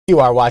You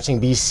are watching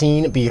Be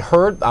Seen, Be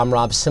Heard. I'm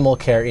Rob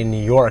Similcare in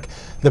New York.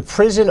 The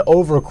prison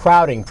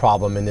overcrowding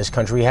problem in this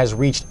country has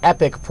reached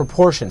epic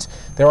proportions.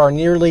 There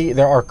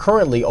are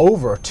currently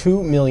over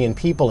 2 million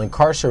people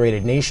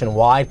incarcerated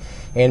nationwide,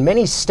 and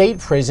many state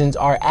prisons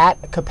are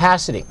at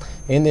capacity.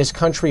 In this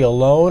country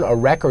alone, a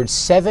record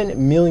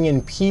 7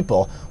 million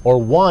people, or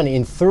 1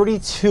 in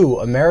 32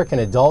 American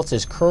adults,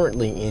 is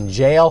currently in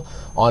jail,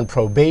 on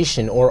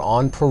probation, or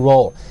on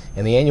parole.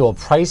 And the annual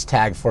price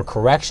tag for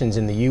corrections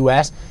in the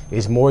U.S.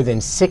 is more than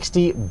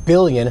 $60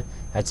 billion,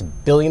 that's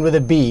billion with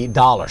a B,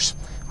 dollars.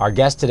 Our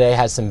guest today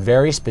has some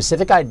very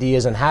specific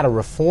ideas on how to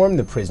reform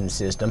the prison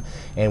system,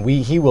 and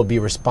he will be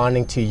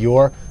responding to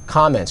your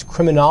comments.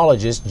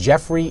 Criminologist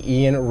Jeffrey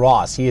Ian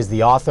Ross. He is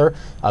the author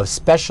of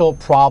Special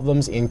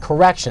Problems in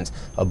Corrections,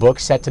 a book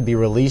set to be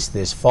released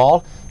this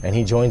fall, and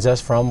he joins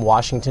us from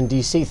Washington,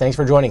 D.C. Thanks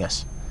for joining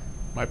us.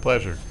 My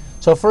pleasure.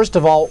 So first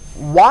of all,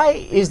 why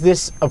is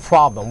this a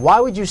problem? Why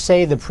would you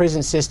say the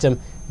prison system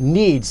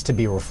needs to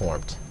be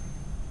reformed?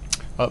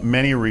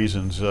 Many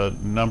reasons.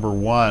 Number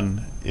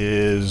one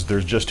is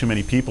there's just too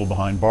many people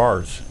behind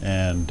bars,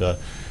 and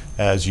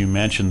as you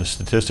mentioned, the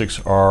statistics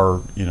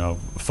are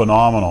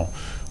phenomenal.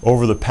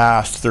 Over the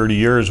past 30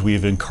 years,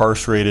 we've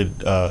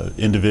incarcerated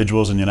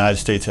individuals in the United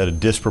States at a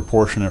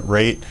disproportionate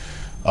rate.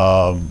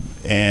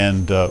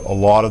 And a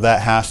lot of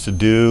that has to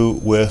do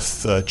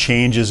with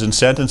changes in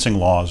sentencing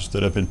laws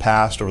that have been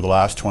passed over the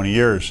last 20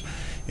 years,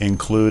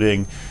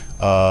 including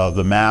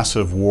the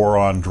massive war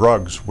on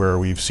drugs, where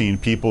we've seen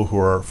people who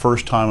are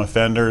first-time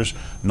offenders,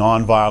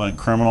 nonviolent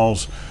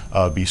criminals,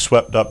 be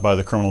swept up by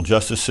the criminal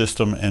justice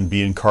system and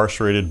be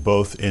incarcerated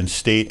both in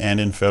state and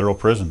in federal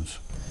prisons.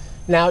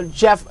 Now,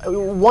 Jeff,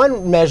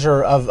 one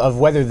measure of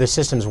whether the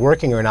system's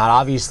working or not,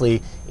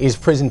 obviously, is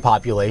prison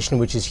population,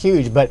 which is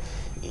huge, but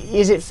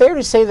is it fair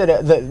to say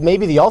that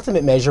maybe the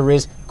ultimate measure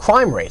is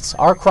crime rates?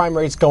 Are crime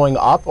rates going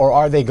up or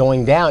are they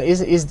going down?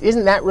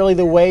 Isn't that really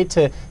the way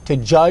to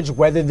judge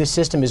whether the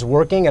system is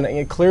working?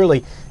 And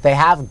clearly they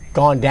have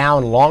gone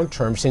down long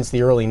term since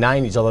the early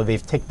 90s, although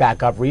they've ticked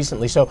back up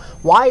recently. So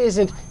why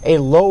isn't a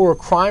lower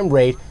crime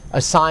rate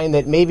a sign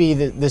that maybe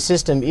the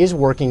system is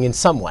working in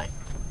some way?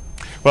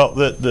 Well,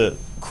 the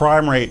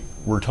crime rate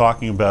we're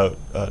talking about,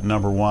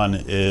 number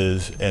one,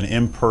 is an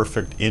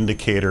imperfect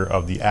indicator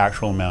of the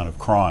actual amount of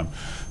crime.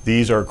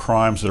 These are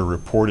crimes that are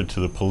reported to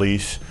the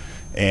police,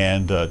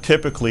 and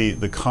typically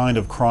the kind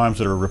of crimes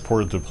that are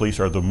reported to the police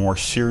are the more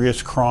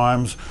serious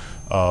crimes,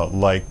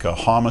 like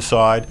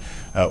homicide,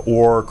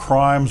 or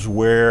crimes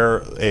where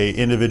an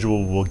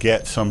individual will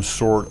get some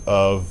sort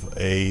of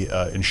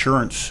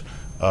insurance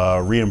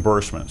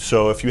reimbursement.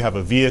 So if you have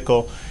a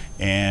vehicle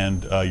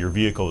and your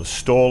vehicle is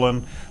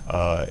stolen,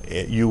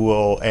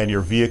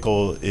 your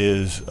vehicle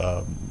is,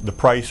 the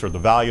price or the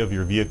value of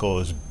your vehicle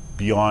is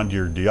beyond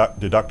your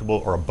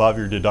deductible or above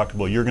your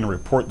deductible, you're going to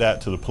report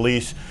that to the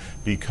police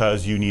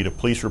because you need a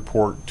police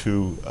report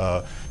to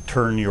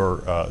turn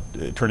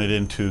it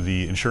into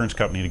the insurance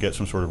company to get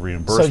some sort of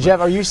reimbursement. So,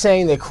 Jeff, are you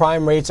saying that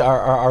crime rates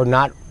are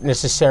not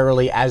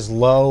necessarily as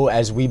low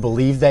as we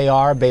believe they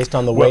are based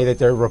on the way that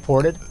they're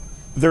reported?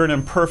 They're an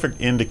imperfect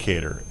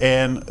indicator,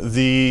 and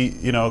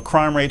the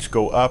crime rates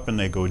go up and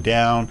they go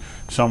down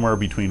somewhere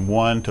between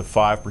 1% to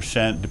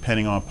 5%,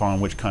 depending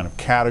upon which kind of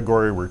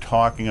category we're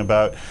talking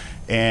about.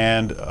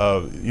 And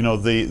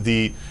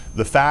the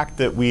fact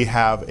that we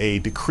have a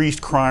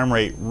decreased crime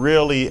rate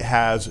really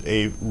has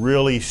a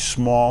really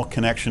small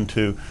connection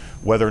to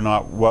whether or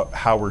not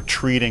how we're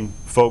treating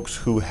folks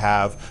who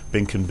have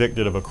been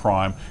convicted of a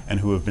crime and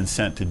who have been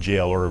sent to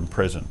jail or in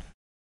prison.